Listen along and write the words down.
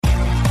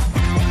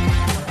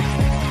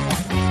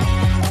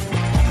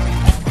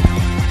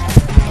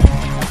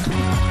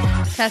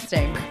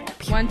Testing.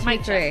 1, 2,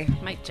 3.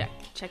 Mic check.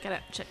 Check it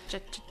out.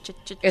 Check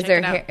Is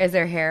there hair? Is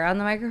there hair on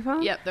the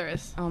microphone? Yep, there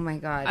is. Oh my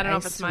god! I don't know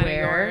if it's mine or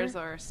yours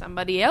or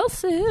somebody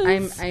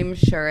else's. I'm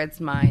sure it's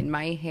mine.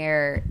 My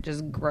hair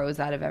just grows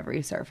out of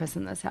every surface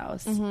in this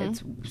house.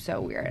 It's so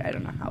weird. I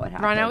don't know how it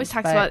happens. Ron always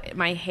talks about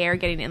my hair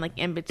getting in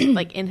in between,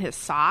 like in his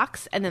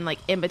socks, and then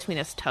in between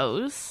his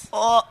toes.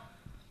 Oh,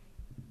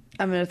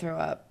 I'm gonna throw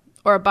up.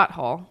 Or a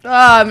butthole. Oh,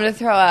 I'm gonna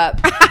throw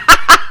up.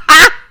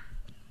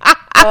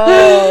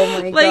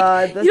 Oh my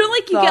god! You know,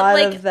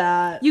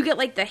 you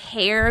get the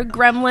hair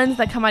gremlins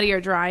that come out of your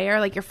dryer.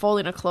 Like you're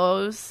folding the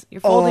clothes, the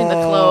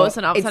clothes,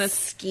 and all of a sudden it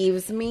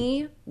skeeves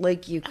me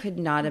like you could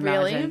not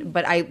imagine. Really?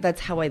 But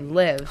that's how I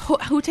live.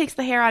 Who takes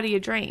the hair out of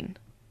your drain?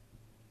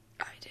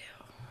 I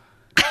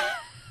do.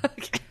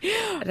 Okay.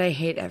 And I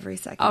hate every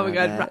second. Oh my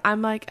god!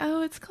 I'm like,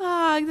 oh, it's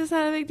clogged. It's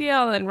not a big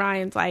deal. And then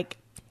Ryan's like,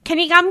 can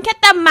you come get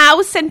the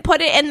mouse and put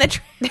it in the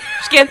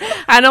trash can?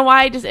 I don't know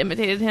why I just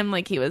imitated him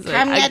like he was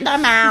get the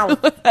mouse.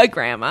 A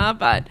grandma,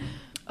 but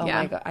oh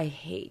yeah. my god, I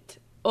hate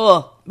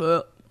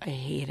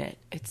it.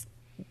 It's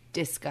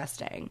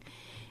disgusting.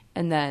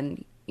 And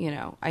then,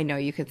 I know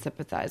you could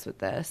sympathize with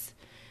this.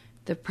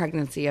 The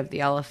pregnancy of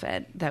the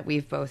elephant that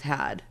we've both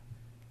had.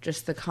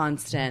 Just the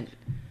constant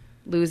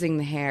losing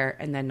the hair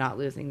and then not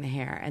losing the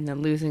hair and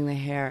then losing the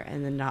hair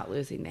and then not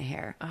losing the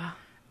hair.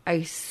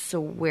 I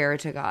swear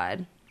to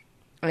God.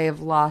 I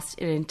have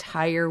lost an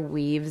entire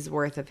weave's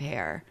worth of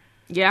hair.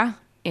 Yeah.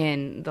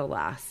 In the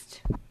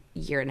last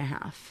year and a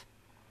half.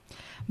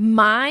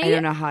 I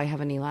don't know how I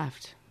have any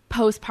left.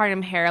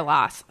 Postpartum hair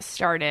loss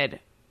started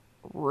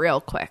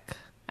real quick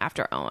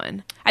after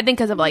Owen. I think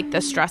because of the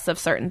stress of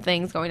certain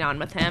things going on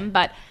with him.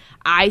 But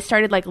I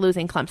started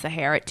losing clumps of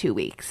hair at 2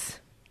 weeks.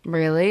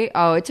 Really?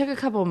 Oh, it took a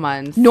couple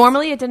months.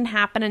 Normally, it didn't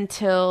happen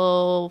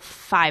until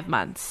 5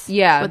 months.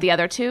 Yeah. With the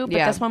other two.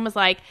 But this one was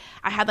I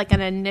had an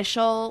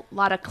initial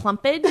lot of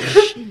clumpage.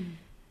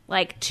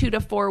 2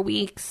 to 4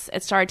 weeks.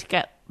 It started to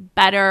get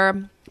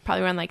better.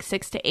 Probably around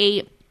 6 to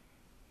 8.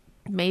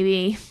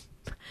 Maybe.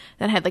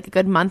 Then I had a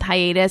good month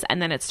hiatus.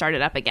 And then it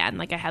started up again.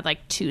 I had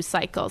 2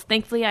 cycles.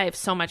 Thankfully, I have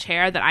so much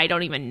hair that I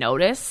don't even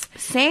notice.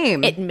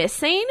 Same. It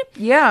missing.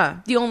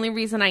 Yeah. The only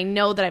reason I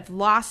know that I've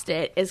lost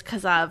it is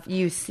because of...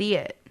 You see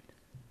it.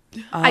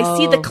 I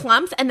see the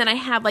clumps, and then I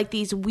have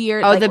these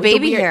weird, the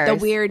baby hairs, the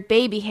weird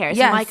baby hairs.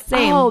 Yeah, I'm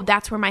same. Oh,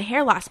 that's where my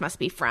hair loss must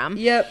be from.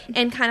 Yep.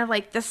 And kind of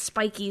the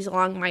spikies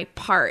along my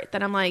part.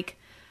 That I'm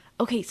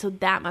okay, so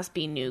that must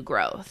be new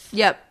growth.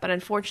 Yep. But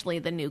unfortunately,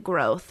 the new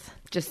growth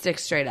just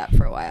sticks straight up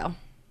for a while,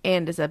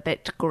 and is a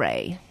bit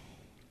gray.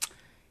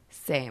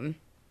 Same.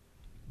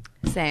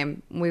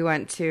 We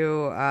went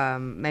to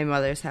my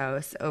mother's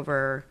house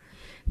over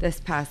this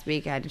past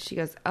weekend, and she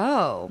goes,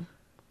 "Oh,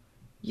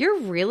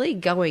 you're really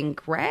going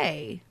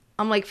gray."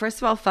 I'm like, first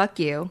of all, fuck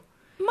you.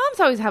 Moms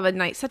always have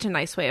such a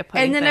nice way of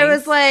putting things. And then things. I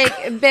was like,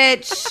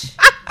 bitch,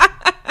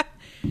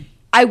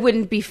 I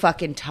wouldn't be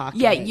fucking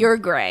talking. Yeah, you're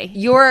gray.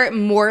 You're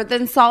more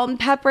than salt and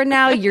pepper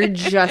now. You're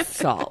just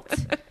salt.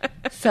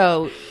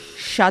 So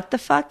shut the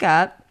fuck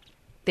up.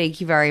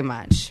 Thank you very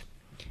much.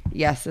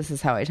 Yes, this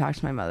is how I talk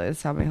to my mother. This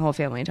is how my whole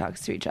family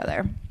talks to each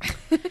other.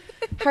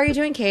 How are you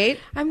doing, Kate?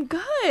 I'm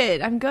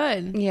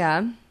good.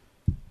 Yeah.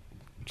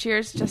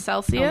 Cheers to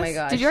Celsius. Oh my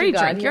gosh. Did you already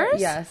drink yours?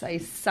 Yes, I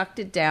sucked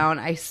it down.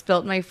 I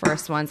spilt my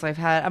first one, so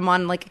I'm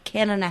on a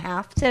can and a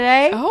half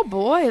today. Oh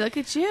boy, look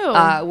at you.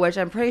 Which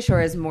I'm pretty sure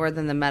is more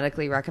than the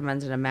medically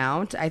recommended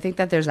amount. I think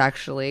that there's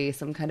actually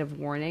some kind of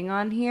warning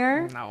on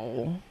here.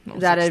 No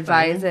that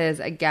advises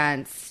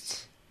against.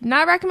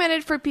 Not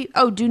recommended for people.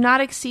 Oh, do not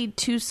exceed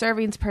 2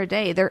 servings per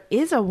day. There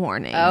is a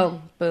warning.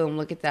 Oh, boom.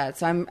 Look at that.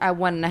 So I'm at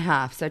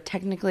 1.5. So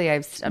technically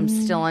I'm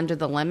still under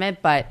the limit,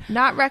 but.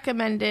 Not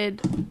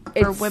recommended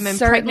for women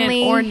pregnant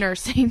or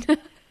nursing.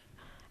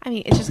 I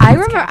mean, it's just. I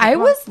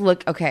remember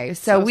okay.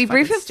 So we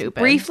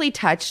briefly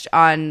touched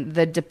on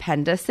the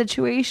dependa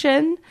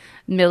situation,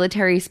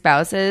 military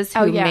spouses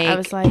who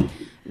make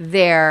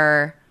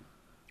their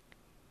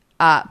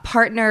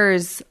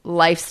partner's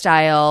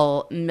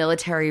lifestyle,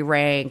 military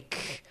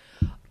rank,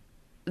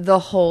 the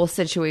whole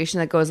situation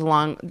that goes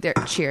along there.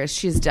 Cheers.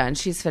 She's done.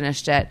 She's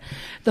finished it.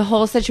 The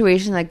whole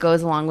situation that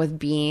goes along with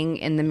being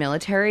in the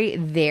military,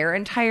 their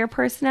entire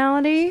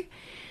personality.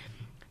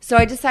 So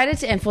I decided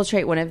to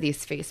infiltrate one of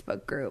these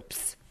Facebook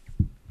groups.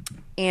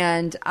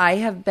 And I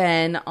have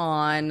been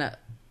on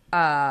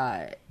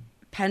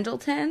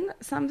Pendleton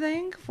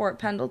something, Fort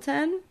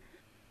Pendleton.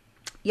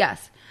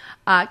 Yes.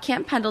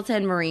 Camp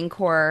Pendleton Marine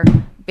Corps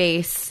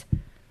Base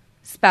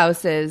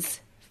Spouses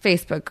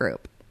Facebook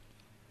group.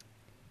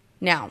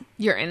 Now,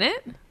 you're in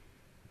it?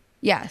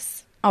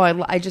 Yes. Oh,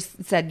 I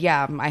just said,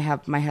 yeah, my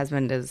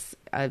husband is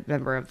a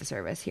member of the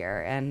service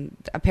here. And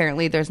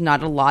apparently there's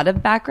not a lot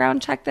of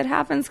background check that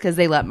happens because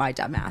they let my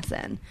dumb ass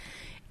in.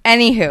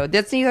 Anywho,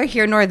 that's neither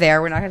here nor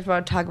there. We're not going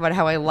to talk about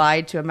how I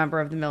lied to a member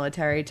of the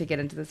military to get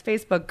into this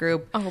Facebook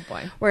group. Oh,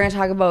 boy. We're going to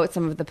talk about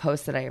some of the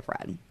posts that I have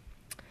read.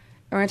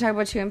 We're going to talk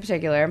about 2 in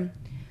particular.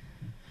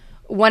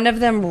 One of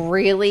them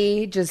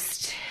really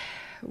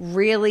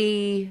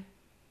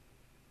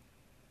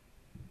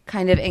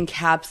kind of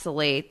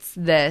encapsulates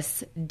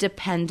this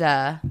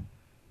dependa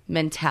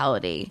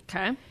mentality.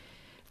 Okay.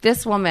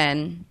 This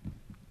woman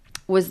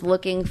was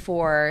looking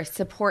for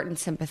support and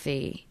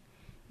sympathy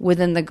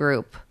within the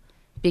group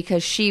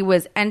because she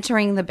was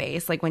entering the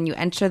base. Like when you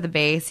enter the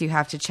base, you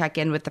have to check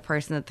in with the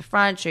person at the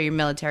front, show your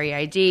military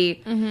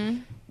ID,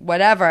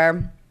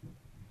 whatever.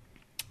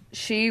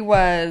 She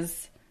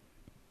was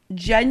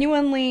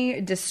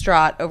genuinely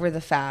distraught over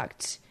the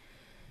fact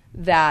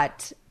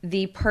that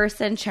the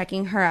person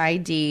checking her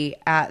ID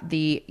at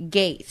the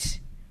gate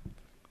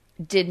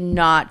did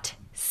not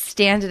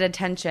stand at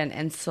attention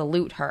and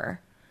salute her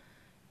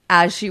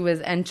as she was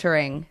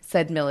entering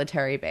said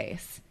military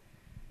base.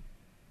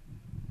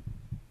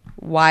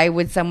 Why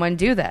would someone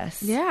do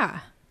this?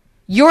 Yeah.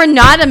 You're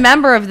not a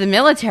member of the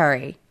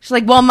military. She's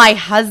like, well, my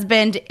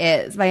husband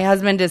is. My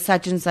husband is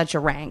such and such a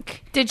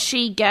rank. Did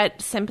she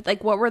get sympathy?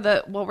 Like, what were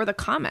the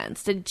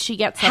comments? Did she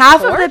get support?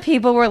 Half of the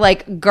people were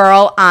like,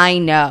 girl, I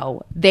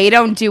know. They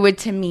don't do it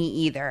to me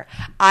either.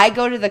 I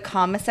go to the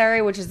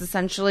commissary, which is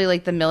essentially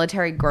like the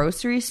military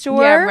grocery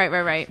store. Yeah,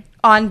 right.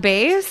 On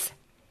base.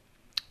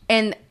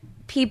 And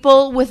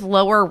people with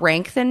lower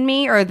rank than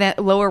me or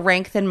lower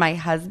rank than my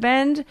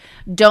husband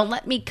don't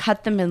let me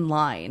cut them in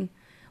line.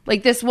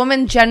 Like this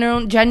woman,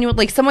 genuine,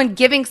 like someone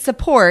giving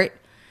support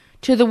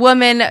to the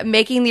woman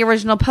making the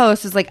original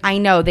post is like, I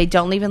know, they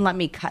don't even let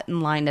me cut in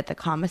line at the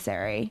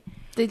commissary.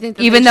 They think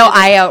that even though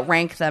I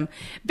outrank them.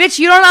 Bitch,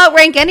 you don't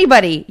outrank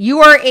anybody. You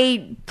are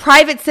a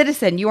private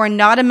citizen. You are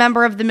not a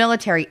member of the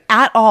military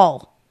at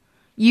all.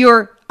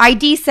 Your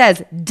ID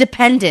says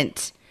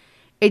dependent.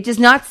 It does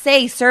not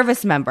say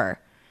service member.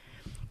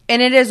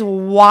 And it is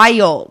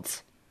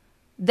wild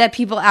that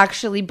people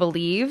actually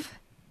believe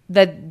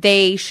that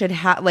they should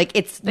have, like,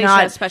 they should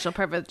have special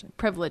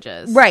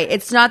privileges. Right.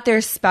 It's not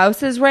their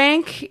spouse's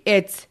rank.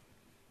 It's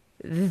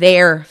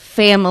their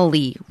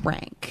family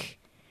rank.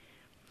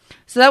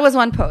 So that was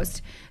one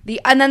post.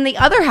 And then the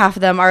other half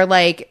of them are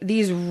like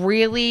these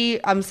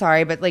really, I'm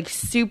sorry, but like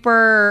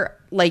super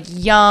like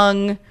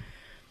young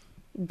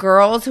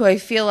girls who I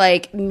feel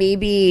like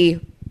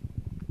maybe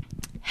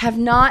have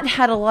not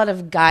had a lot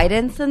of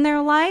guidance in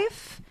their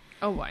life.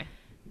 Oh, boy.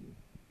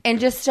 And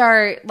just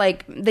start,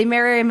 like, they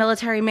marry a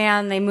military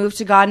man, they move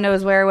to God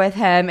knows where with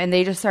him, and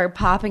they just start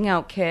popping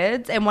out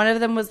kids. And one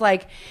of them was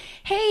like,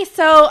 hey,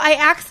 so I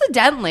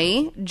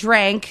accidentally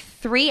drank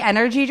 3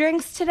 energy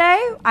drinks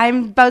today.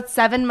 I'm about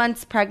 7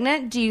 months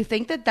pregnant. Do you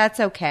think that that's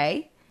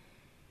okay?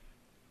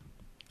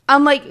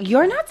 I'm like,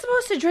 you're not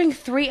supposed to drink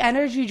 3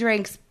 energy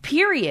drinks,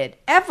 period,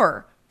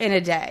 ever in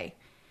a day.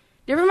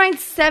 Never mind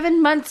 7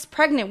 months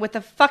pregnant with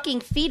a fucking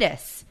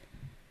fetus.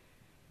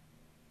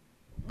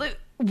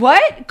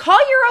 What? Call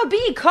your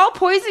OB. Call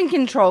poison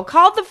control.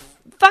 Call the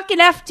fucking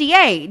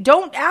FDA.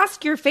 Don't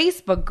ask your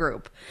Facebook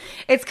group.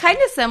 It's kind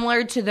of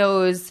similar to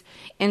those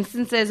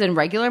instances in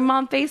regular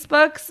mom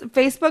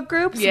Facebook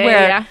groups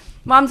where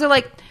moms are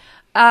like,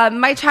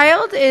 my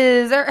child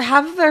is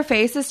half of their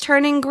face is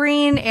turning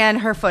green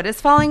and her foot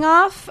is falling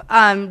off.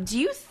 Do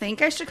you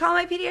think I should call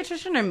my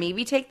pediatrician or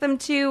maybe take them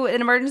to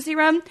an emergency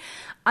room?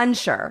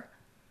 Unsure.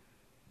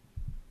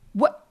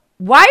 What?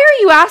 Why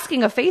are you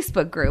asking a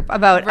Facebook group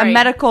about a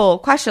medical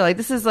question? Like,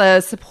 this is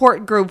a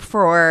support group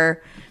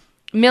for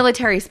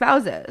military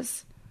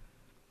spouses.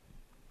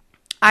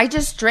 I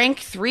just drank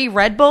 3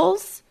 Red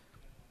Bulls.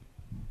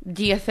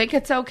 Do you think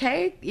it's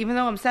okay? Even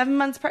though I'm 7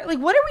 months pregnant?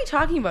 Like, what are we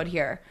talking about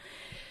here?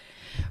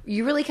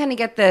 You really kind of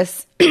get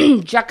this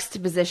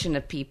juxtaposition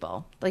of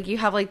people. Like, you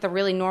have, like, the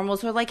really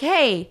normals who are like,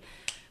 hey,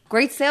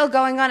 great sale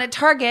going on at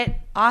Target,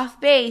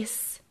 off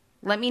base.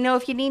 Let me know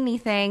if you need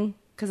anything,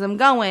 because I'm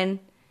going.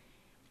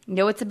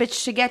 Know it's a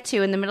bitch to get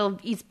to in the middle of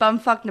East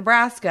Bumfuck,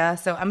 Nebraska,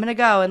 so I'm going to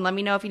go and let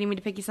me know if you need me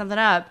to pick you something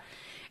up.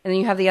 And then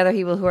you have the other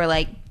people who are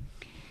like,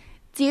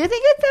 do you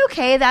think it's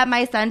okay that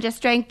my son just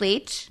drank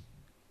bleach?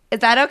 Is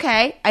that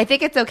okay? I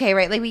think it's okay,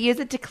 right? Like, we use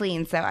it to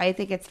clean, so I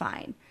think it's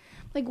fine.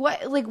 Like,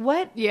 what? Like,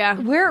 what? Yeah.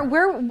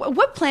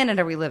 What planet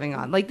are we living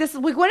on? Like, this,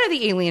 like, when are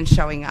the aliens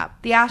showing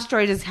up? The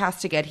asteroid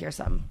has to get here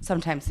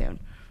sometime soon.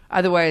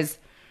 Otherwise,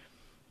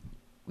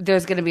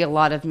 there's going to be a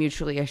lot of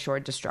mutually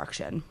assured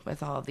destruction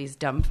with all of these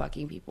dumb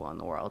fucking people in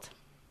the world.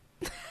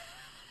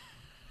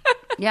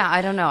 Yeah,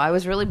 I don't know. I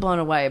was really blown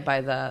away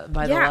by the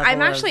level I'm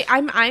like,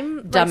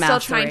 still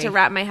trying to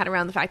wrap my head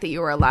around the fact that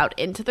you were allowed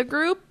into the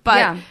group,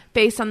 but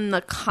based on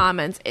the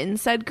comments in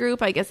said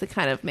group, I guess it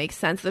kind of makes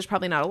sense. There's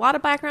probably not a lot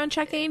of background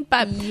checking,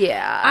 but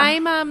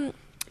I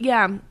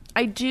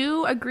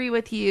do agree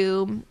with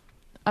you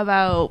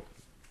about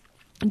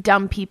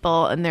dumb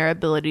people and their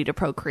ability to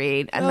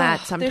procreate, and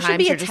that sometimes there should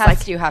be a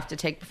test you have to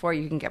take before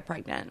you can get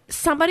pregnant.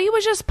 Somebody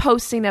was just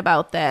posting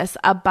about this,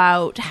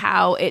 about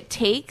how it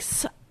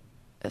takes,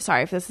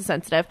 sorry if this is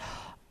sensitive,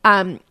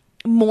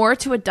 more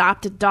to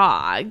adopt a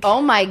dog.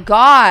 Oh my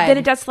God. Than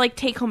it does to like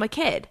take home a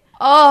kid.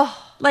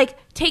 Oh. Like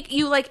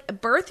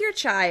birth your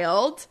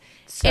child,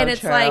 so and it's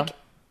true. like,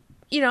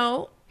 you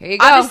know, here you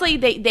go. Obviously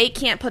they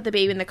can't put the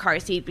baby in the car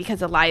seat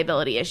because of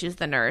liability issues,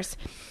 the nurse.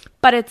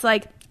 But it's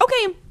like,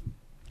 okay,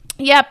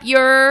 yep,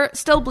 you're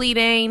still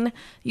bleeding.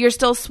 You're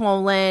still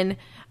swollen.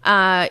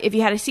 If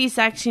you had a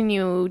C-section,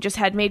 you just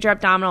had major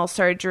abdominal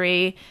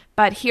surgery.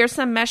 But here's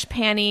some mesh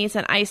panties,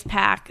 an ice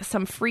pack,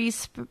 some freeze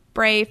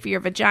spray for your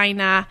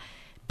vagina.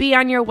 Be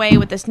on your way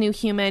with this new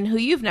human who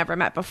you've never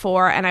met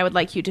before, and I would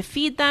like you to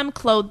feed them,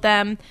 clothe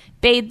them,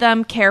 bathe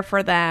them, care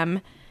for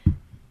them.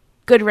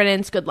 Good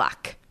riddance, good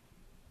luck.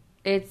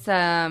 It's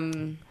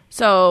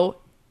So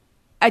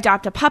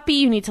adopt a puppy,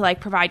 you need to like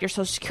provide your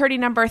social security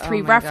number,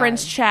 3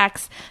 reference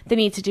checks. They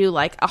need to do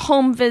like a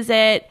home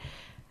visit.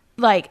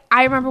 Like,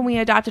 I remember when we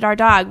adopted our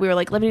dog, we were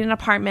like living in an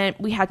apartment.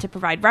 We had to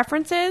provide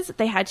references.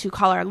 They had to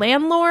call our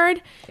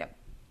landlord. Yep.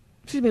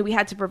 Excuse me. We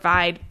had to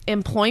provide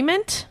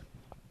employment,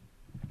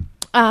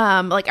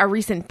 like a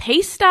recent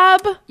pay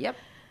stub. Yep.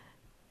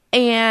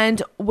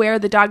 And where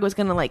the dog was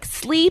going to like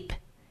sleep,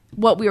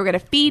 what we were going to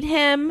feed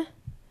him,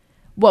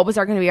 what was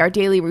going to be our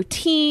daily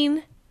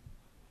routine.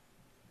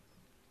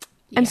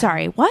 I'm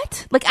sorry,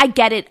 what? Like, I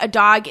get it. A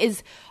dog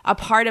is a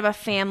part of a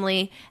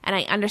family, and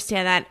I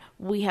understand that.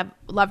 I've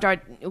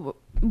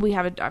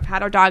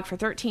had our dog for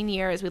 13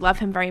 years. We love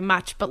him very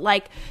much. But,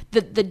 like,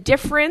 the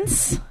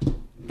difference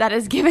that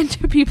is given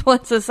to people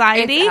in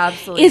society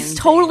is insane.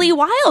 Totally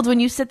wild when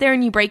you sit there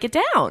and you break it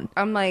down.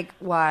 I'm like,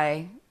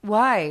 why?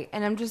 Why?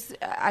 And I'm just,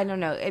 I don't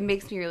know. It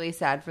makes me really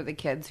sad for the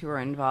kids who are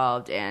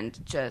involved and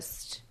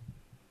just,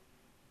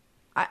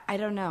 I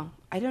don't know.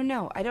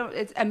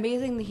 It's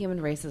amazing the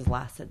human race has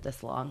lasted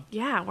this long.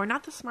 Yeah, we're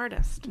not the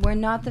smartest.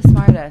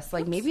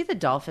 Like, maybe the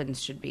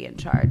dolphins should be in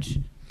charge.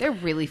 They're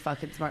really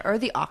fucking smart. Or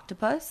the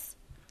octopus.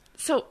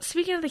 So,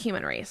 speaking of the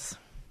human race.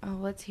 Oh,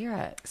 let's hear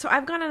it. So,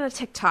 I've gone on a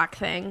TikTok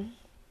thing.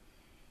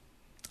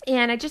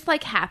 And it just,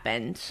 like,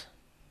 happened.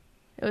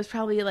 It was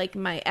probably, like,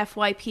 my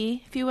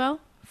FYP, if you will.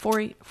 For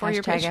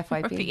your page.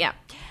 FYP. Yeah.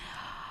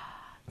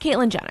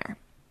 Caitlyn Jenner.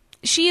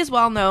 She is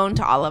well known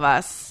to all of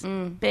us.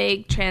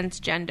 Big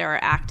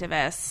transgender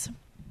activist.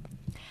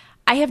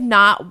 I have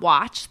not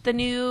watched the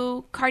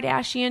new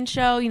Kardashian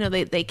show. You know,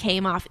 they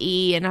came off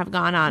E! And have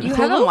gone on You Hulu.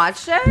 haven't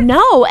watched it?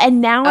 No, and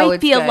now I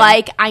feel good.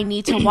 like I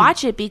need to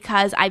watch it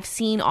because I've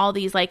seen all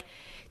these, like,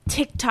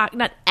 TikTok,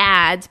 not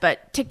ads,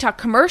 but TikTok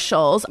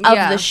commercials of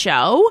the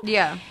show.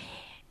 Yeah.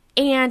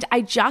 And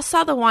I just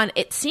saw the one.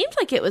 It seemed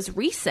like it was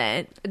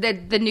recent.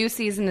 The new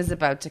season is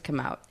about to come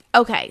out.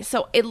 Okay,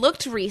 so it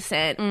looked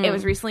recent. It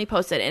was recently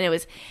posted, and it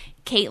was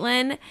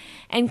Caitlyn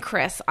and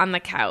Chris on the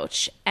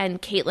couch. And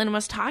Caitlyn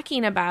was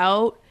talking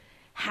about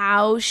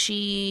how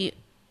she,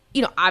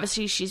 you know,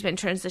 obviously she's been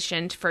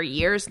transitioned for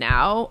years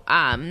now.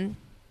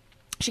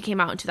 She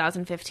came out in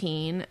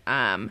 2015.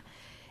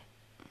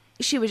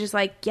 She was just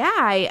like,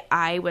 yeah,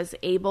 I was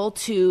able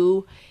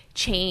to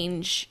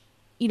change,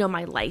 you know,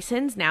 my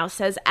license now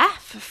says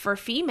F for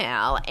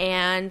female,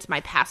 and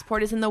my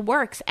passport is in the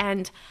works.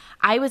 And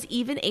I was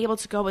even able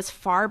to go as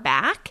far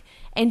back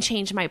and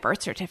change my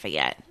birth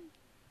certificate.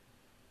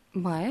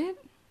 What?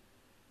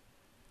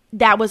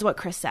 That was what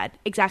Chris said.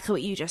 Exactly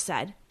what you just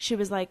said. She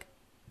was like,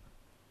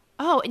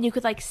 oh, and you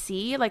could like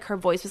see, like her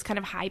voice was kind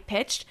of high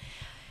pitched.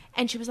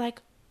 And she was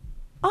like,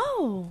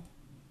 oh,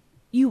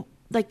 you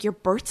like your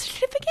birth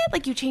certificate?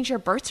 Like you changed your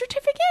birth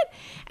certificate?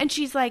 And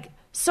she's like,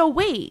 so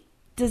wait,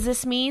 does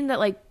this mean that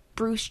like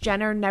Bruce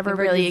Jenner never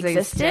really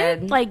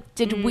existed? Like,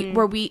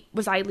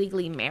 was I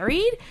legally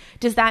married?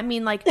 Does that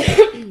mean like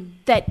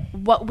that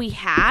what we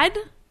had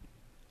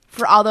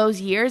for all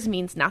those years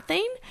means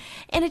nothing?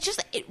 And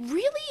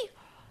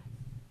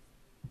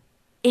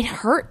it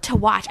hurt to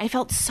watch. I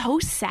felt so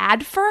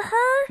sad for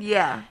her.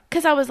 Yeah.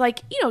 Because I was like,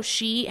 you know,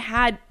 she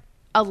had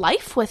a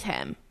life with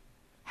him,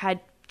 had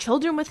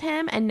children with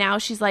him, and now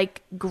she's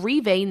like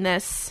grieving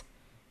this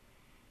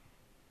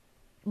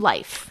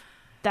life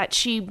that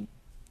she,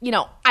 you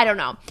know, I don't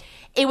know.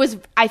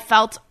 I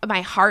felt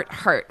my heart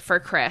hurt for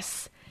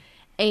Chris,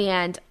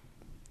 and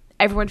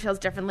everyone feels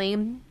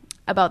differently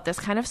about this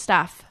kind of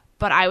stuff.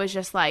 But I was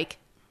just like,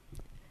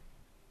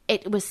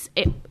 it was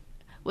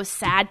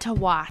sad to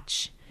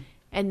watch,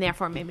 and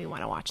therefore made me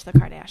want to watch the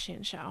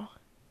Kardashian show.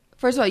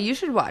 First of all, you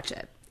should watch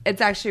it.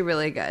 It's actually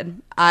really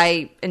good.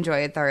 I enjoy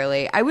it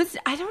thoroughly. I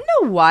don't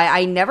know why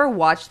I never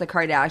watched the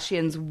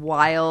Kardashians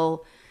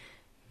while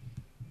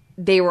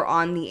they were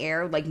on the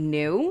air, like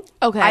new.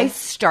 Okay. I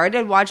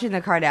started watching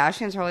the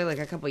Kardashians probably like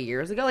a couple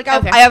years ago. Like I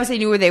obviously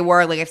knew where they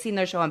were. Like I've seen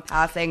their show in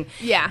passing.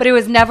 Yeah. But it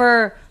was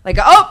never like,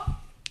 oh,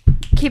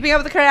 Keeping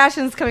Up with the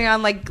Kardashians coming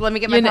on. Like, let me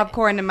get my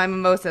popcorn and my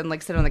mimosa and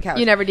like sit on the couch.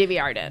 You never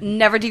DVR'd it.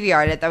 Never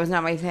DVR'd it. That was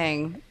not my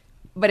thing.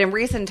 But in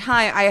recent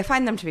time, I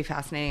find them to be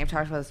fascinating. I've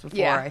talked about this before.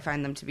 Yeah. I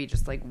find them to be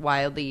just like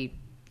wildly,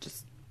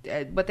 just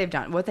what they've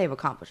done, what they've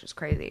accomplished is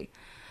crazy.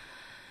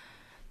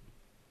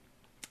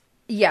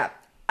 Yeah,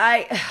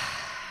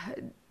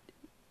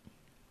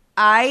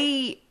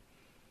 I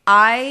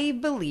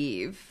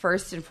believe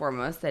first and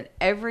foremost that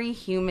every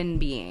human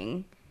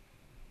being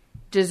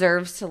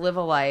deserves to live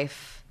a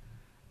life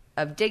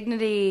of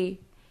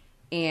dignity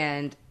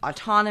and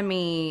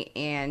autonomy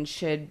and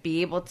should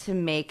be able to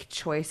make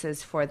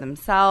choices for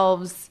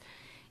themselves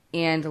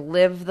and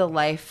live the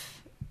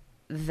life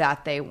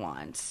that they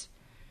want.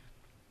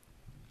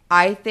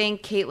 I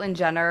think Caitlyn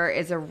Jenner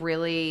is a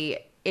really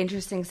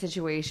interesting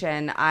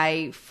situation.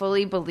 I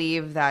fully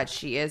believe that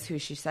she is who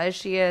she says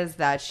she is,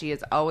 that she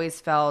has always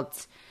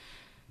felt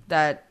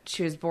that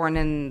she was born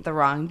in the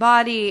wrong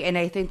body. And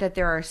I think that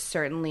there are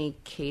certainly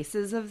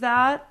cases of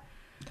that.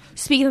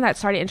 Speaking of that,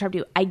 sorry to interrupt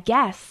you. I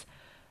guess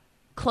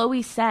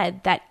Khloe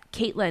said that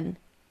Caitlyn,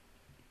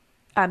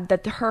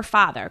 that her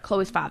father,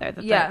 Khloe's father,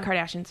 the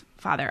Kardashian's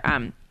father,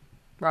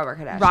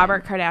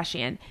 Robert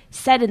Kardashian,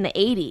 said in the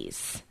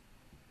 80s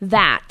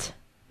that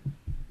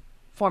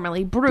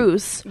formerly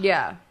Bruce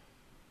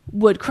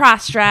would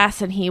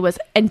cross-dress and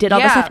did all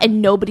this stuff,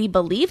 and nobody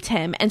believed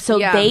him. And so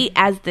they,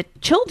 as the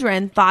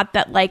children, thought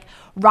that like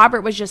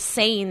Robert was just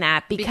saying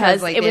that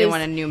because like they didn't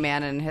want a new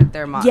man in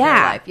their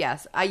life.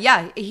 Yes.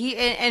 He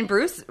and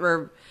Bruce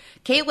or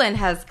Caitlyn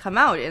has come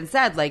out and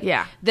said like,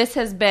 this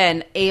has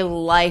been a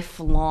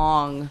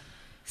lifelong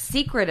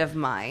secret of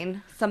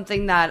mine,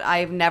 something that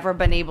I've never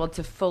been able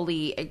to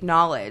fully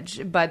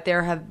acknowledge, but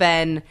there have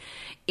been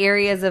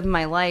areas of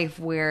my life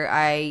where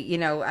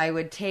I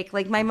would take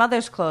like my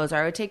mother's clothes, or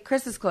I would take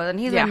Chris's clothes, and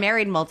he's been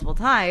married multiple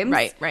times.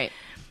 Right.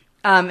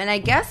 And I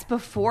guess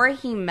before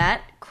he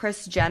met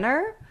Kris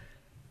Jenner,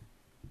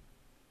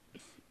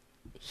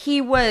 he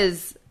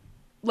was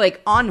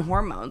like on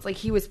hormones. Like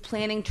he was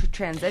planning to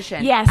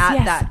transition at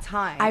that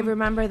time. I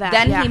remember that.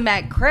 Then he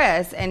met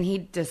Kris and he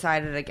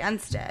decided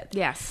against it.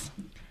 Yes.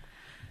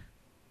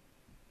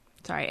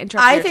 Sorry,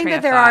 I think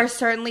that there are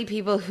certainly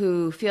people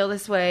who feel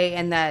this way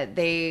and that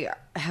they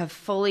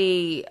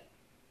absolutely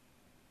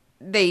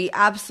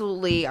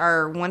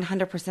are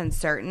 100%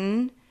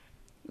 certain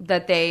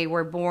that they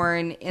were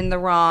born in the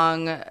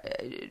wrong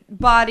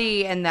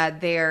body and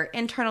that their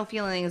internal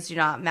feelings do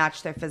not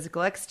match their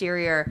physical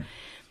exterior.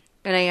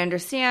 And I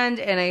understand,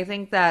 and I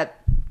think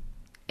that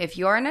if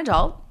you're an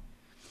adult,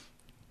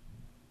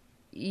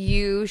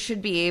 you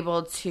should be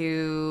able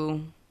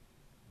to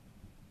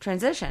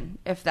transition.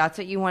 If that's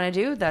what you want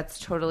to do, that's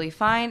totally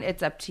fine.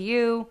 It's up to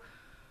you.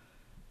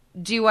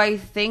 Do I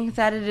think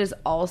that it is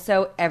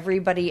also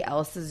everybody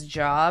else's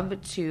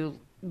job to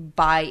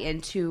buy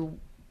into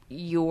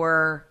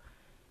your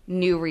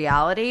new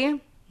reality?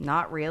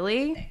 Not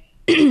really.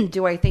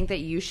 Do I think that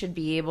you should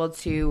be able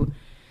to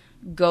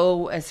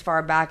go as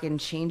far back and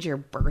change your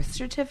birth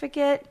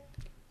certificate?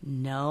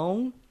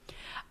 No.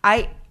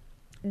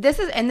 These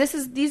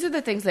are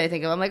the things that I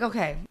think of. I'm like,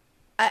 okay,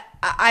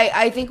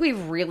 I think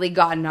we've really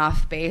gotten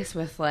off base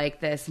with like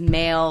this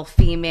male,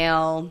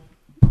 female,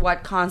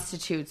 what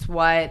constitutes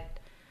what.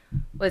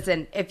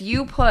 Listen, if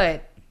you put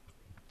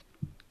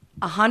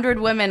 100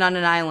 women on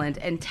an island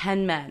and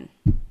 10 men,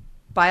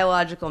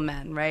 biological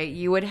men, right,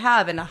 you would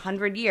have in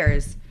 100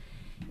 years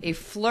a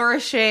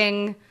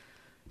flourishing,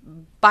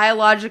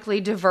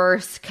 biologically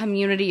diverse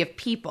community of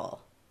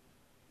people,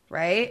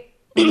 right?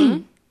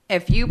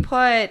 If you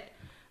put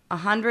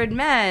 100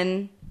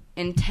 men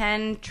and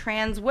 10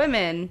 trans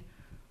women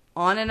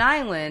on an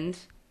island,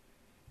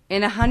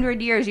 in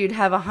 100 years, you'd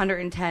have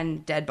 110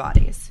 dead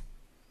bodies.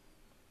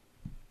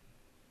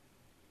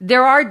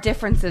 There are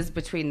differences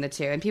between the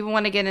two, and people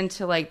want to get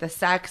into like the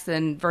sex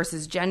and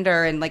versus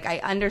gender, and like I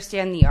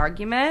understand the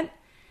argument.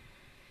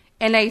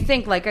 And I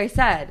think, like I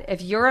said,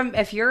 if you're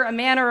a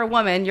man or a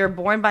woman, you're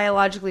born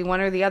biologically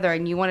one or the other,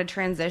 and you want to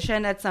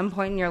transition at some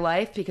point in your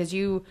life because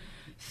you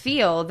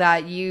feel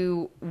that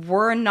you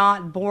were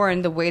not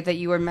born the way that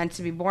you were meant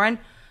to be born,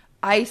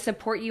 I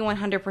support you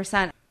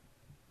 100%.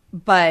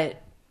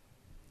 But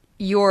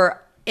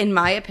you're, in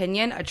my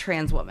opinion, a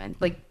trans woman.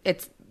 Like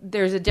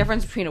there's a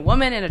difference between a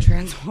woman and a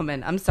trans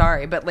woman. I'm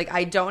sorry, but like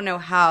I don't know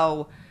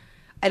how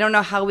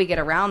we get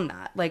around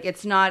that. Like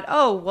it's not,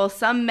 oh, well,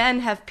 some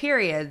men have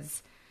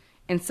periods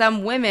and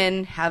some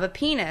women have a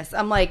penis.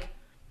 I'm like,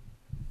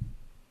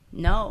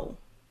 no.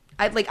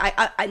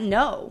 I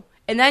no.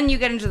 And then you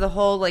get into the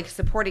whole like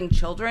supporting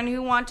children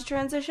who want to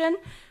transition.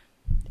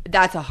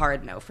 That's a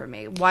hard no for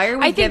me. Why are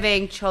we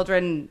giving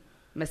children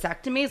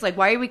mastectomies? Like,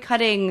 why are we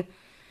cutting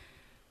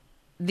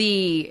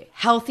the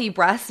healthy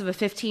breasts of a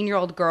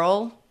 15-year-old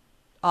girl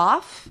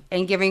off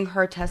and giving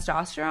her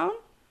testosterone?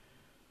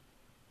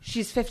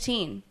 She's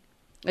 15.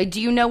 Like, do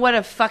you know what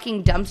a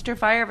fucking dumpster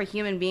fire of a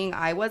human being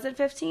I was at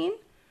 15?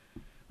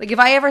 Like, if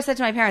I ever said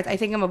to my parents, I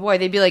think I'm a boy,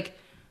 they'd be like,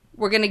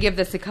 we're going to give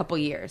this a couple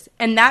years.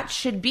 And that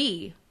should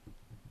be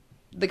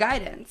the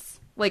guidance.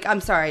 Like,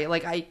 I'm sorry.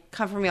 Like, I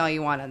come for me all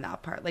you want on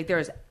that part. Like, there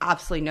is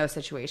absolutely no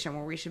situation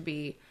where we should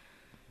be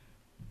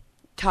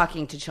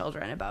talking to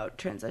children about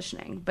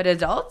transitioning. But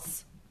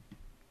adults,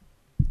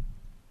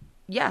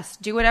 yes,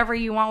 do whatever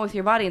you want with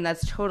your body, and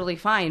that's totally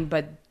fine.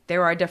 But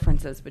there are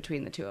differences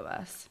between the two of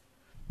us.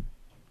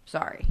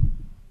 Sorry.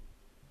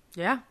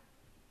 Yeah.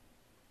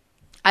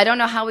 I don't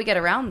know how we get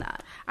around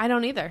that. I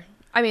don't either.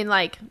 I mean,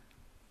 like,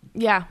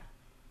 yeah.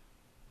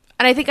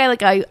 And I think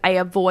I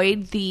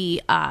avoid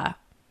the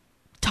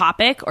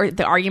topic or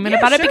the argument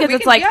about it because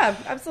it's like, yeah,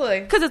 absolutely.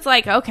 Because it's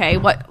like, okay,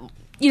 what,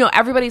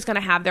 everybody's going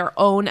to have their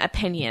own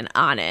opinion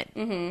on it.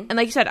 Mm-hmm. And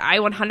like you said, I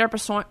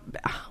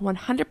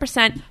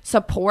 100%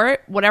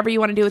 support whatever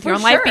you want to do with your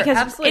own life because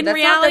absolutely. In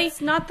reality,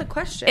 that's not the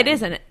question. It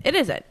isn't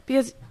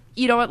because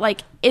you know what, like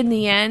in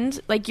the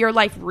end, like your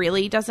life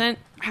really doesn't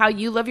how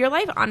you live your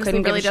life honestly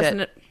Couldn't give really a shit.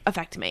 doesn't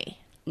affect me.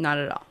 Not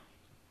at all.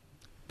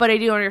 But I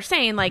do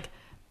understand, like,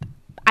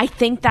 I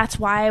think that's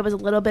why I was a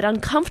little bit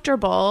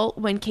uncomfortable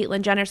when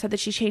Caitlyn Jenner said that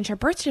she changed her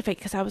birth certificate,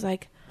 because I was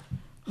like,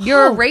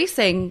 you're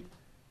erasing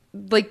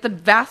like the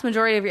vast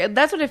majority of your,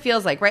 that's what it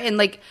feels like, right? And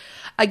like,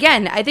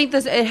 again, I think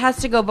this, it has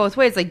to go both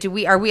ways. Like,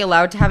 are we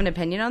allowed to have an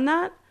opinion on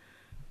that?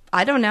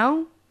 I don't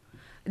know.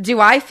 Do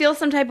I feel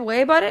some type of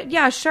way about it?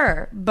 Yeah,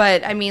 sure.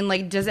 But I mean,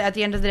 like, does at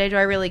the end of the day, do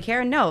I really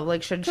care? No.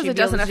 Like, should she? Because it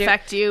doesn't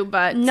affect you,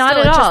 but not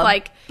still, at it's all. just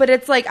like, but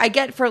it's like, I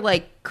get for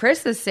like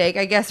Chris's sake,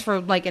 I guess for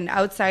like an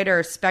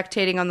outsider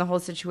spectating on the whole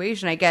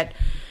situation, I get,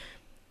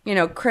 you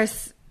know,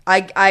 Chris.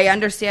 I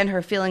understand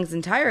her feelings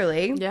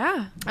entirely.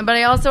 yeah. But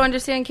I also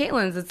understand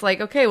Caitlyn's. It's like,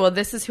 okay, well,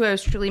 this is who I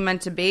was truly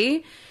meant to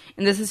be,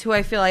 and this is who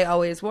I feel I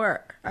always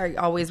were. I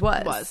always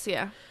was.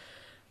 Yeah.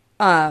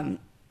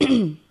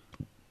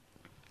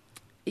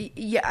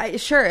 Yeah,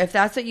 sure. If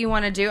that's what you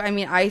want to do, I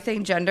mean, I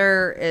think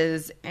gender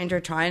is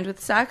intertwined with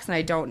sex, and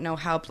I don't know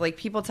how. Like,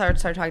 people start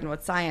talking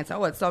about science.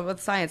 Oh, it's not what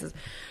science is.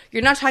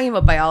 You're not talking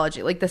about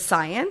biology. Like the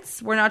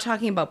science, we're not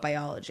talking about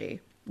biology.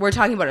 We're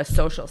talking about a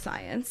social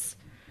science.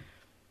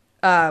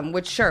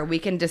 Which, sure, we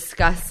can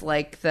discuss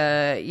like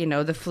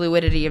the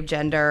fluidity of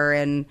gender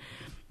and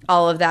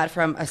all of that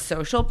from a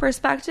social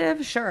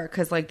perspective, sure,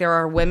 because like there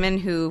are women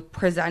who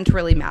present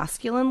really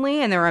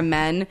masculinely and there are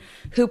men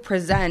who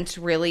present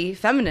really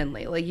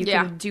femininely. Like you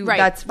can do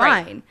that's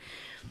fine.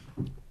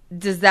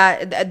 Does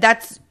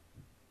that's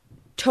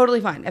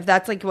totally fine if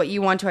that's like what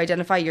you want to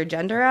identify your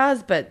gender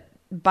as, but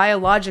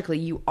biologically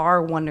you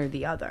are one or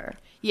the other.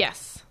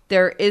 Yes.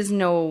 There is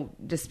no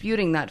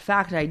disputing that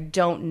fact. I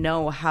don't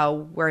know how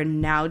we're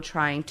now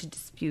trying to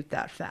dispute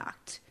that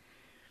fact.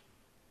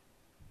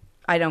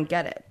 I don't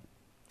get it.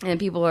 And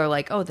people are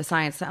like, oh, the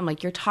science. I'm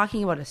like, you're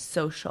talking about a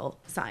social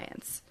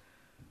science.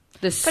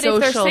 The social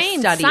if they're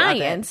saying study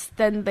science, of it.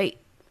 then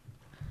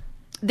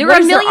There are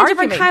a million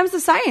different kinds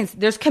of science.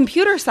 There's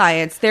computer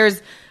science.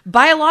 There's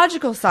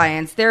biological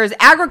science. There's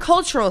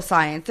agricultural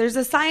science. There's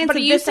a science But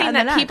of are you this, saying and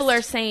that the people next.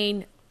 are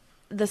saying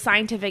the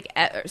scientific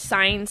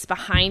science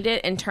behind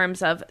it in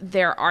terms of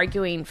they're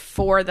arguing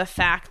for the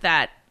fact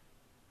that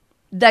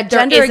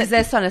gender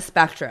exists on a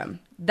spectrum,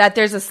 that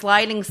there's a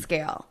sliding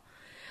scale?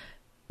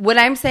 What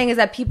I'm saying is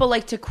that people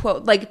like to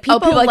quote, like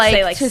people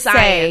like to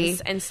say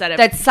instead of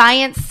that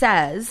science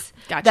says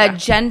Gotcha. that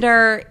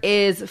gender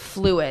is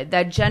fluid,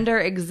 that gender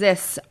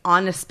exists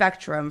on a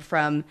spectrum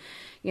from,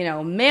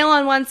 male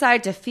on one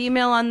side to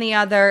female on the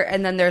other,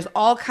 and then there's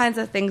all kinds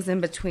of things in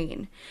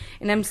between.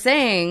 And I'm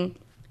saying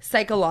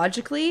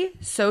psychologically,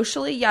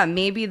 socially, yeah,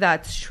 maybe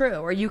that's true,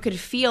 or you could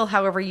feel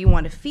however you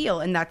want to feel,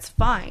 and that's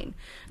fine.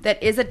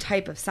 That is a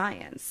type of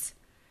science.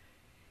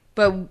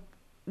 But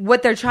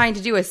what they're trying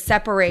to do is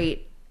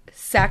separate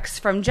sex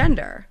from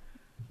gender.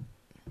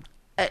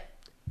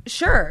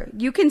 Sure,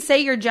 you can say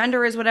your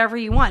gender is whatever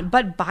you want,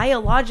 but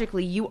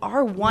biologically you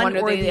are one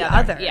or the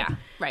other. Yeah,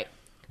 right.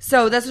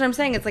 So that's what I'm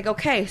saying. It's like,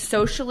 okay,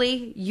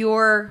 socially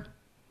you're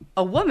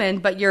a woman,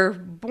 but you're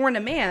born a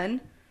man,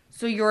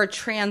 so you're a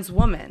trans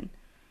woman.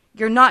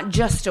 You're not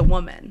just a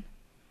woman.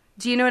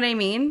 Do you know what I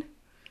mean?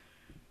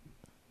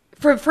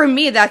 For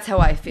me, that's how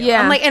I feel.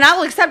 Yeah. I'm like, and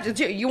I'll accept it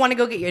too. You want to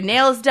go get your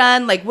nails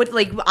done? Like, what?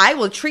 Like, I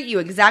will treat you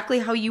exactly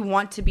how you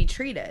want to be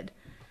treated.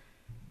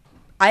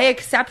 I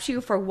accept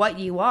you for what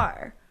you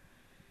are.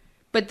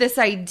 But this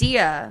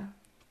idea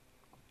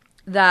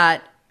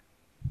that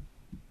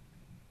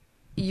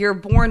you're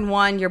born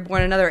one, you're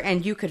born another,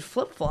 and you could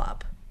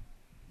flip-flop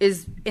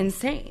is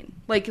insane.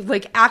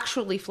 Like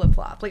actually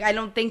flip-flop. Like, I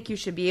don't think you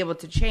should be able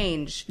to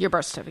change Your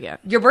birth certificate.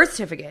 your birth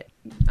certificate.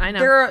 I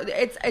know.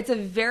 It's a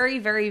very,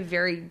 very,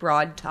 very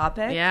broad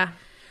topic. Yeah.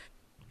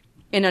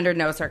 And under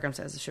no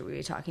circumstances should we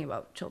be talking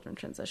about children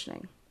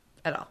transitioning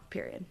at all,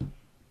 period.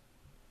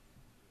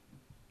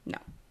 No.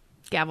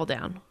 Gavel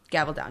down.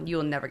 Gavel down. You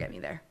will never get me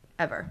there.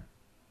 Ever.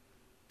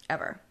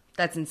 Ever.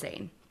 That's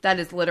insane. That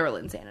is literal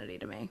insanity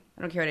to me.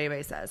 I don't care what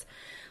anybody says.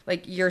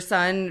 Like, your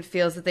son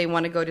feels that they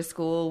want to go to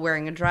school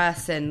wearing a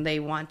dress and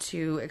they want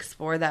to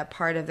explore that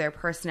part of their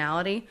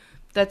personality.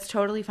 That's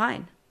totally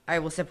fine. I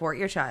will support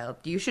your child.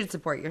 You should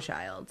support your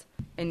child.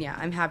 And yeah,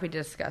 I'm happy to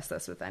discuss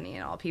this with any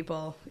and all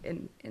people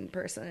in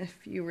person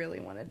if you really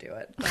want to do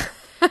it.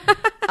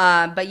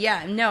 But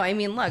yeah, no, I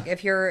mean, look,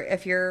 if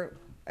you're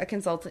a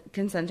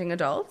consenting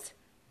adult,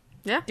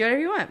 Yeah. do whatever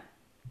you want.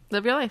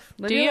 Live your life.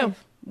 Live Do your you?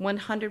 life.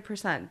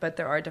 100%, but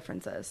there are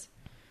differences.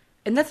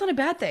 And that's not a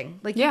bad thing.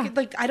 Like, Yeah. you could,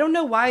 like, I don't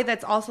know why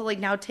that's also like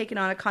now taken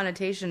on a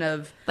connotation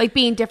of Like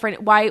being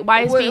different. Why is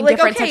being like,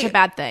 different okay, such a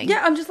bad thing?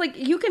 Yeah, I'm just like,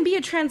 you can be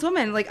a trans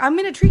woman. Like, I'm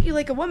going to treat you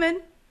like a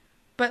woman,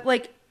 but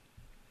like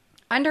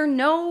under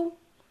no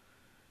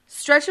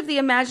stretch of the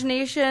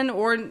imagination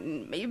or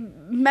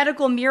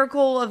medical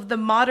miracle of the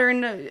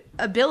modern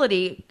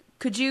ability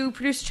could you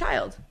produce a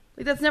child.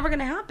 Like, that's never going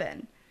to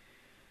happen.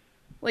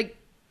 Like,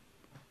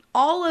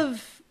 all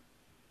of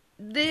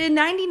the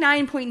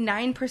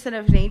 99.9%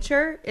 of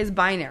nature is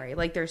binary.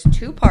 Like, there's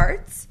two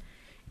parts,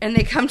 and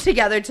they come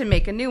together to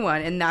make a new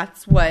one, and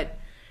that's what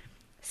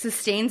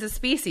sustains a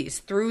species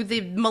through the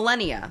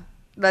millennia.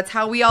 That's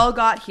how we all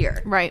got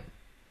here. Right.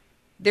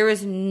 There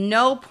is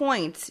no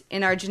point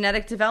in our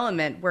genetic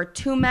development where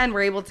two men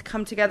were able to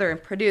come together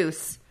and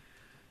produce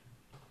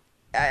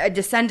a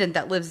descendant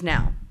that lives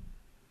now.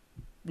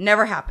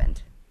 Never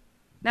happened.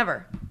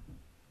 Never.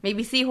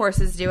 Maybe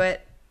seahorses do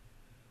it,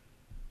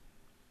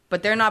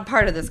 but they're not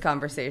part of this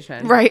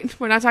conversation. Right.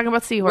 We're not talking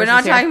about seahorses. We're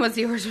not talking about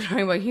seahorses. We're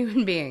talking about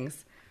human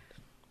beings.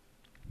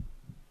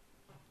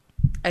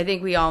 I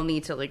think we all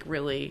need to like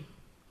really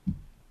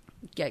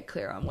get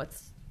clear on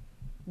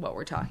what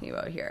we're talking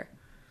about here.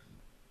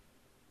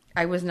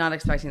 I was not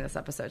expecting this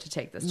episode to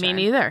take this turn. Me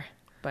neither.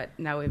 But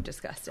now we've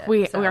discussed it.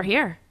 We are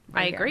here.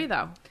 I agree,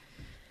 though.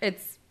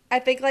 I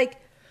think,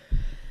 like...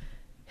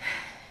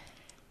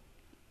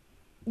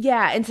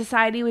 Yeah, in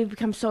society, we've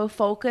become so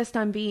focused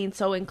on being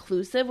so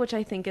inclusive, which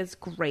I think is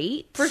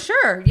great. For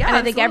sure. Yeah,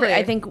 and absolutely.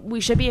 I think we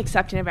should be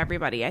accepting of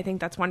everybody. I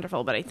think that's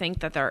wonderful. But I think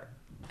that there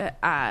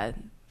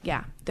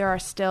are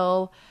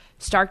still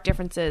stark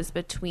differences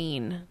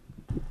between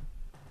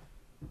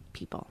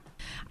people.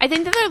 I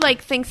think that there are,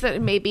 like, things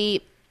that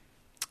maybe...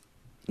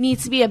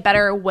 needs to be a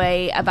better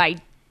way of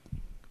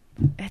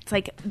it's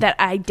like that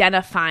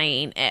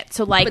identifying it.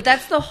 So like, but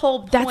that's the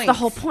whole point. That's the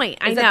whole point.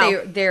 I know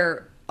that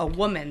they're a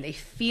woman. They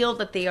feel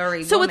that they are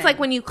a so woman. It's like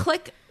when you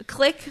click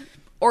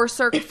or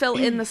fill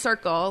in the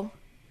circle,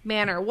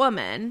 man or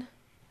woman.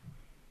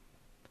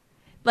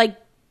 Like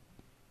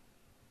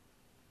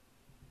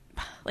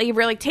if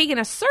you're like taking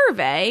a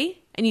survey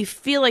and you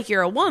feel like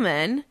you're a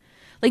woman,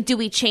 like do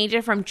we change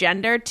it from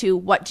gender to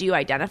what do you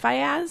identify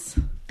as?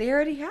 They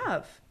already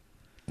have.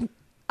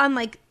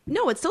 Unlike,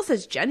 no, it still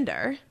says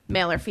gender,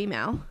 male or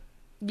female.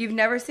 You've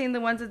never seen the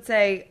ones that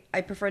say,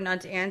 I prefer not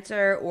to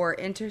answer, or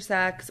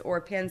intersex, or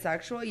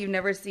pansexual? You've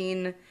never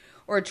seen,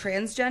 or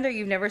transgender?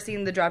 You've never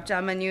seen the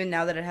drop-down menu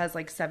now that it has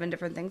like 7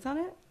 different things on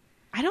it?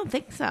 I don't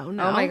think so,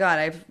 no. Oh my God,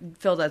 I've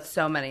filled out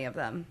so many of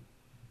them.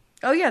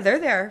 Oh yeah, they're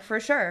there, for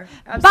sure.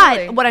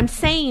 Absolutely. But what I'm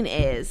saying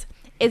is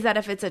that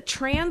if it's a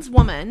trans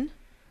woman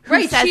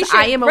who says,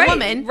 I am a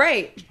woman,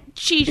 right.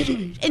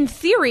 She, in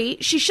theory,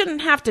 she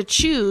shouldn't have to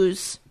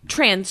choose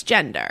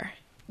transgender.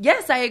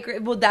 Yes, I agree.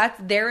 Well,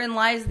 therein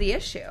lies the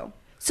issue.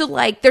 So,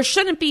 like, there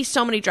shouldn't be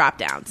so many drop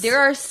downs. There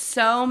are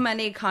so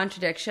many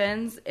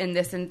contradictions in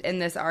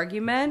this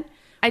argument,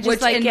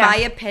 which, like, in my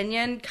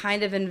opinion,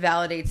 kind of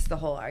invalidates the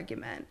whole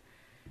argument.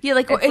 Yeah,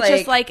 like it's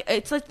just like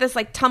it's like this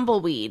like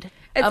tumbleweed.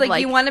 It's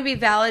like you want to be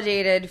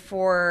validated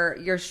for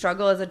your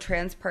struggle as a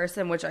trans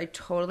person, which I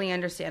totally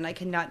understand. I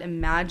cannot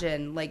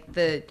imagine like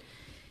the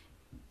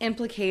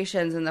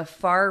implications and the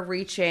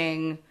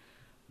far-reaching,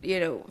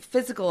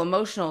 physical,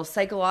 emotional,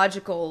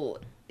 psychological,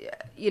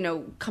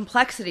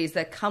 complexities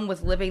that come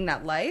with living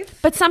that life.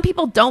 But some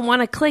people don't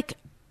want to click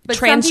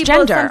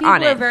transgender some people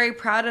on it. Are very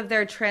proud of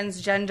their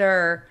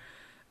transgender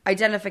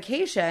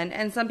identification,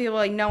 and some people are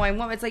like, no, I'm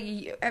woman. It's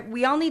like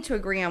we all need to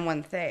agree on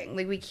one thing.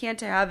 Like we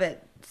can't have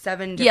it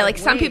 7 different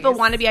ways. Some people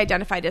want to be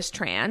identified as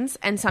trans,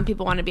 and some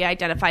people want to be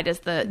identified as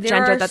the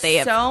gender that they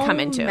have come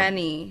into. There are so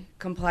many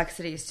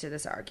complexities to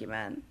this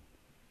argument.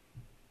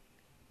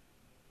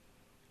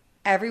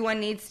 Everyone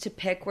needs to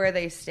pick where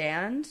they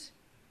stand.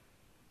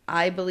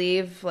 I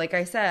believe, like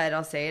I said,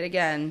 I'll say it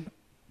again,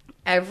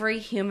 every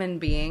human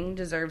being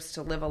deserves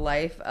to live a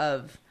life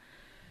of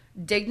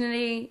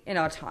dignity and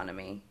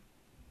autonomy.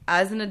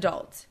 As an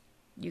adult,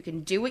 you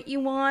can do what you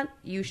want.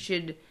 You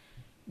should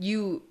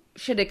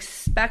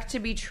expect to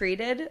be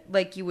treated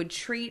like you would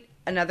treat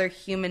another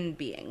human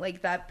being.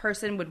 Like that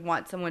person would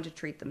want someone to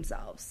treat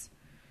themselves.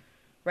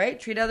 Right?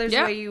 Treat others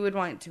the way you would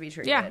want to be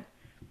treated. Yeah.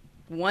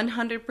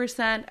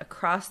 100%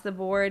 across the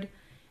board.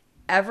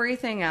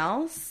 Everything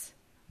else,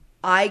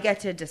 I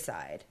get to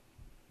decide.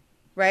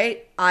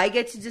 Right? I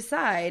get to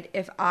decide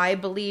if I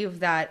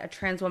believe that a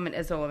trans woman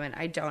is a woman.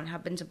 I don't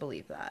happen to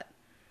believe that.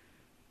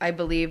 I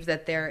believe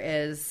that there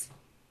is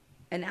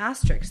an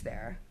asterisk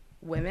there.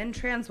 Women,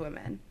 trans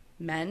women.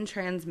 Men,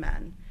 trans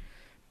men.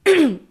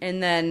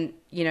 And then,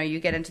 you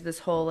get into this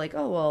whole like,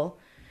 oh, well,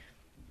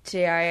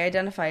 today I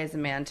identify as a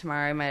man.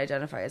 Tomorrow I might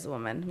identify as a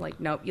woman. I'm like,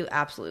 nope, you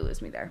absolutely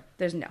lose me there.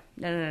 There's no.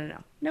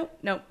 Nope,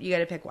 you got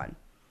to pick one.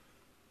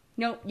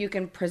 Nope, you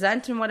can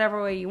present in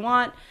whatever way you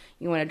want.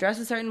 You want to dress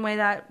a certain way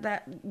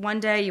that one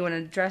day. You want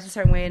to dress a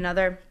certain way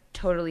another.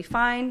 Totally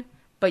fine.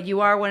 But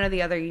you are one or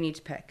the other. You need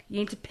to pick. You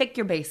need to pick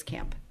your base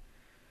camp.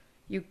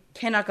 You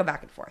cannot go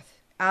back and forth.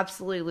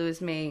 Absolutely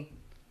lose me.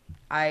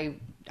 I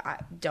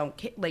don't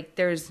like.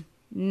 There's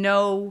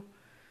no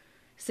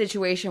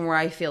situation where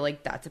I feel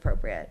like that's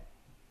appropriate.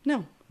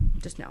 No,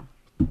 just no.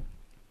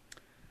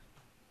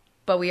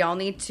 But we all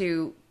need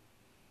to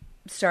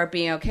start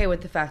being okay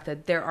with the fact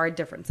that there are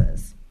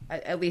differences,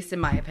 at least in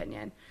my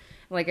opinion.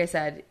 Like I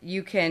said,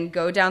 you can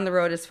go down the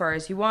road as far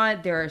as you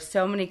want. There are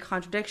so many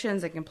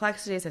contradictions and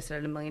complexities. I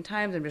said it a million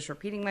times. I'm just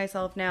repeating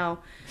myself now.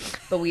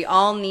 But we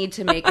all need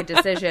to make a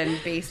decision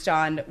based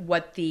on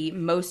what the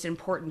most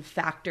important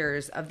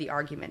factors of the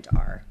argument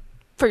are.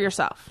 For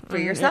yourself. For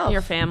yourself.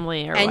 Your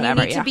family or and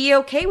whatever. And you need to be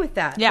okay with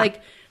that. Yeah.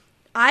 Like,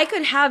 I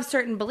could have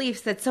certain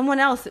beliefs that someone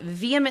else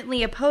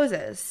vehemently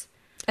opposes.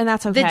 And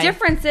that's okay. The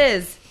difference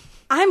is,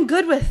 I'm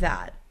good with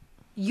that.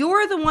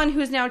 You're the one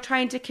who's now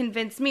trying to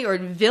convince me or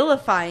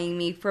vilifying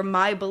me for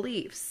my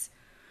beliefs.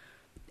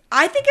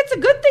 I think it's a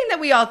good thing that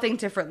we all think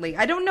differently.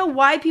 I don't know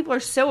why people are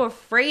so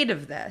afraid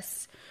of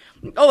this.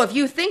 Oh, if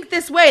you think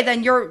this way,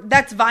 then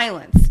that's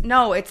violence.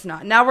 No, it's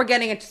not. Now we're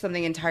getting into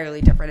something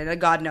entirely different.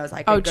 And God knows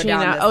I could go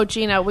down this. Oh,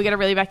 Gina, we got to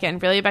reel you back in.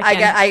 We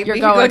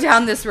could go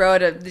down this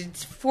road of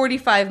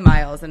 45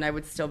 miles and I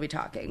would still be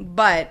talking.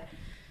 But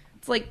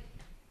it's like,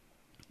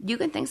 you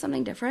can think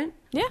something different.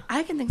 Yeah.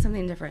 I can think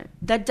something different.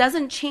 That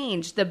doesn't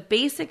change the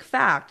basic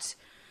fact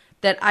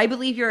that I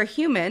believe you're a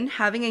human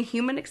having a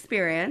human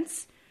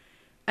experience,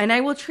 and I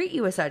will treat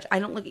you as such. I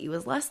don't look at you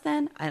as less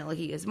than. I don't look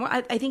at you as more.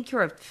 I think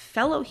you're a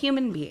fellow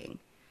human being,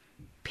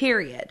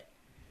 period,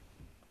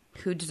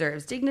 who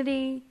deserves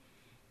dignity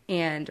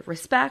and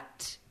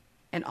respect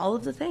and all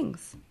of the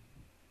things.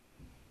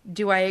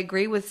 Do I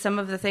agree with some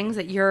of the things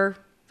that you're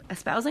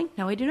espousing?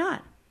 No, I do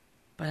not.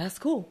 But that's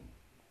cool.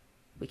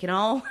 We can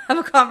all have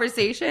a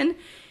conversation,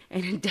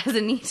 and it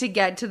doesn't need to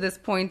get to this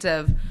point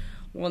of,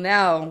 well,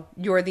 now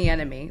you're the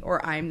enemy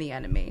or I'm the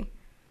enemy.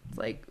 It's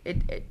like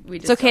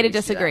it's okay to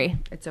disagree.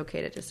 It's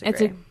okay to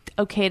disagree. It's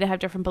okay to have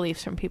different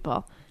beliefs from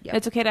people. Yep.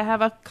 It's okay to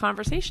have a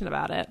conversation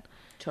about it.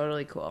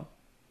 Totally cool.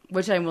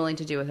 Which I'm willing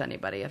to do with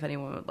anybody if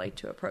anyone would like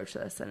to approach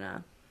this in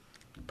a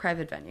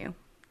private venue.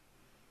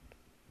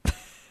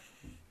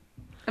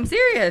 I'm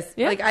serious.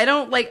 Yeah. Like, I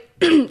don't like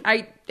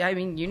I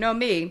mean, you know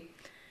me.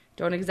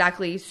 Don't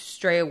exactly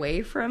stray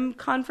away from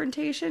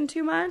confrontation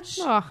too much.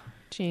 Oh,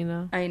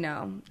 Gina. I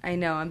know.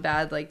 I'm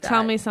bad like that.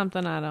 Tell me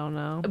something I don't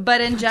know.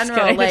 But in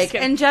general,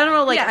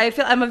 Yeah. I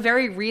feel I'm a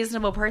very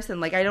reasonable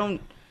person. Like, I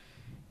don't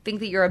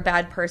think that you're a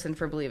bad person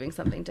for believing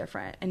something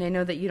different. And I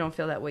know that you don't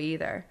feel that way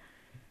either.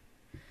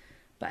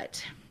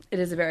 But it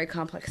is a very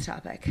complex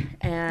topic.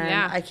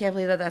 And I can't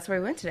believe that that's where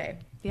we went today.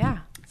 Yeah.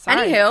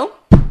 Sorry. Anywho.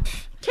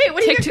 Kate,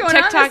 what are you going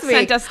on TikTok this week?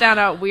 sent us down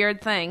a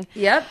weird thing.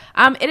 Yep.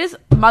 It is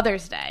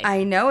Mother's Day.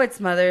 I know it's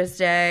Mother's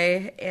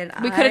Day, and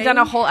we could have done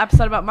a whole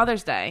episode about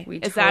Mother's Day.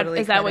 Is that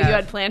what you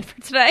had planned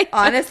for today?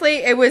 Honestly,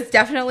 it was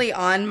definitely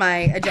on my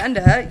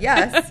agenda,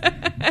 yes.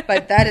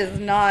 But that is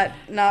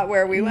not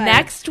where we went.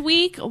 Next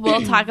week,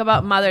 we'll talk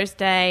about Mother's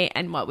Day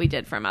and what we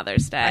did for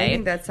Mother's Day. I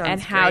think that sounds And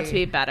how great. to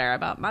be better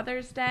about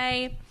Mother's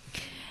Day.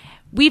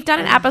 We've done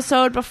an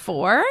episode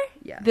before.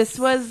 Yes. This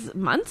was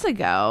months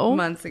ago.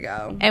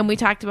 And we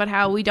talked about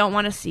how we don't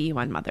want to see you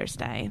on Mother's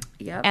Day.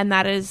 Yep. And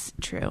that is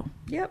true.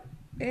 Yep.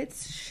 It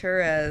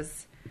sure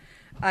is.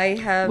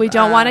 We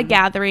don't want a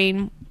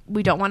gathering.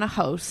 We don't want to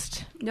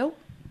host. Nope.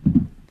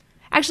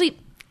 Actually,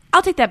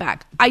 I'll take that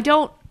back. I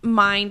don't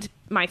mind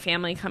my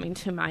family coming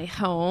to my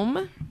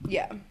home.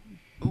 Yeah.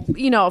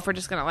 You know, if we're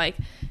just going to like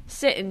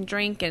sit and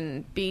drink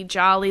and be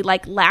jolly.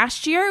 Like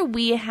last year,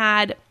 we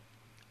had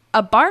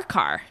a bar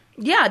car.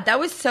 Yeah, that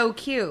was so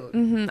cute.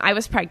 Mm-hmm. I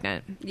was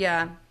pregnant.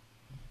 Yeah.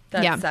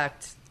 That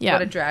sucked. Yeah.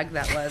 What a drag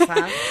that was,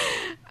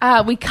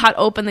 huh? We cut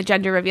open the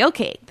gender reveal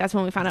cake. That's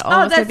when we found out,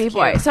 it was a baby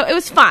boy. So it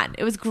was fun.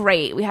 It was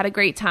great. We had a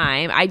great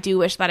time. I do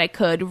wish that I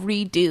could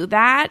redo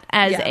that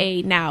as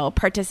a now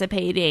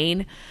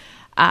participating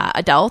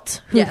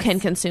adult who can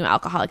consume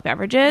alcoholic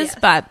beverages. Yes.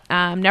 But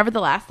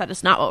nevertheless, that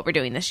is not what we're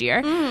doing this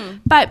year.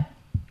 But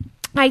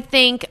I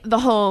think the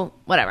whole,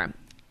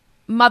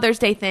 Mother's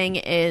Day thing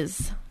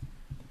is...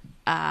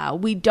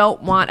 we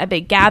don't want a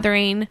big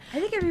gathering. I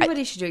think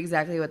everybody should do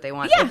exactly what they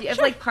want. Yeah, if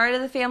like part of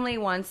the family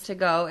wants to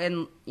go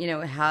and,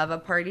 have a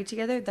party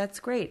together, that's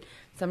great.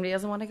 Somebody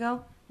doesn't want to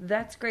go,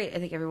 that's great. I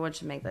think everyone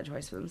should make that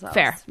choice for themselves.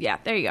 Fair. Yeah,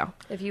 there you go.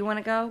 If you want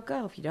to go,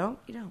 go. If you don't,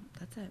 you don't.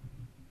 That's it.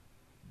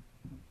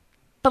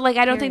 But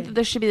I don't think that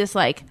there should be this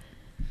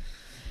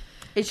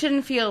it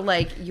shouldn't feel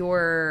like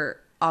you're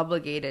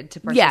obligated to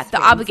participate. Yeah,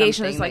 the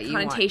obligation is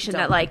connotation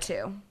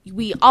that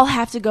we all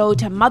have to go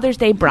to Mother's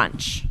Day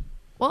brunch.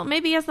 Well,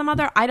 maybe as the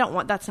mother,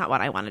 that's not what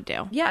I want to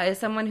do. Yeah, as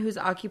someone whose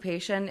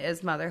occupation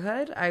is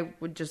motherhood, I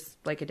would just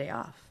like a day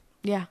off.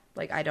 Yeah.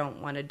 I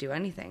don't want to do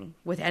anything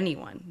with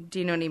anyone. Do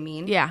you know what I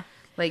mean? Yeah.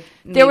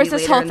 There was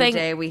this whole thing.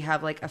 Day we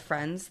have a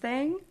friends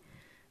thing,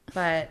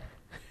 but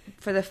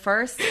for the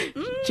first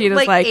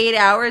 8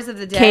 hours of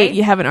the day. Kate,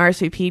 you haven't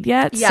RSVP'd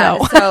yet? Yeah,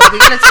 so we're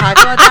going to talk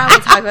about that. We'll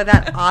talk about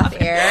that off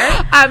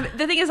air.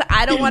 The thing is,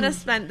 I don't want to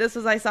spend,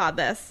 I saw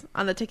this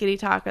on the Tickety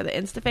Talk or the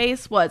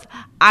InstaFace,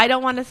 I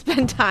don't want to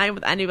spend time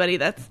with anybody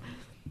that's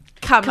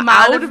come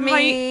out of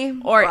me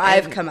or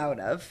I've come out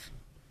of.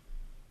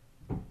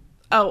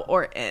 Oh,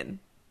 or in.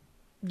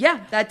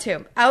 Yeah, that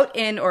too. Out,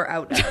 in, or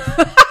out of.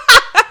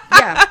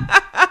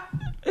 Yeah.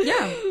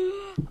 Yeah.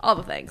 All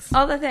the things.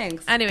 All the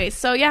things. Anyway,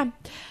 so yeah.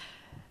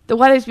 The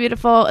weather's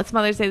beautiful. It's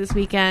Mother's Day this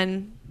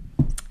weekend.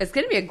 It's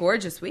going to be a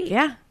gorgeous week.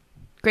 Yeah.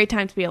 Great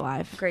time to be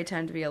alive. Great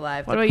time to be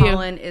alive. What the about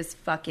pollen is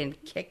fucking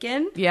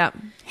kicking. Yeah.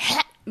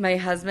 My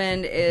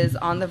husband is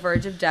on the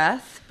verge of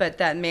death, but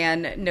that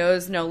man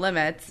knows no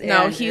limits.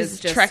 No, he's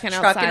just trucking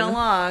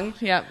along.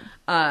 Yep.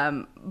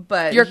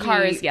 But your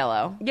car is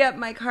yellow. Yep,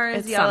 my car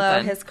is yellow.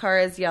 Something. His car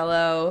is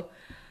yellow.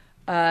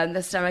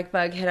 The stomach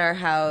bug hit our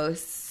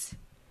house.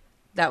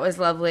 that was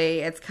lovely.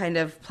 It's kind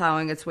of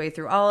plowing its way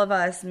through all of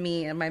us.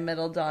 Me and my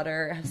middle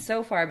daughter have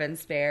so far been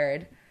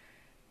spared.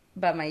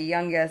 But my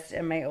youngest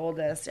and my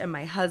oldest and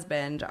my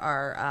husband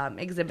are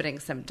exhibiting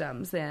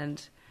symptoms.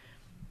 And,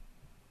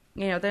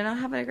 you know, they're not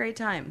having a great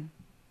time.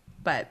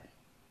 But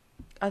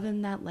other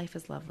than that, life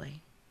is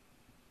lovely.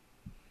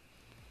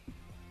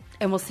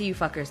 And we'll see you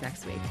fuckers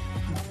next week.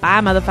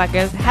 Bye,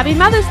 motherfuckers. Happy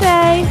Mother's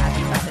Day. Happy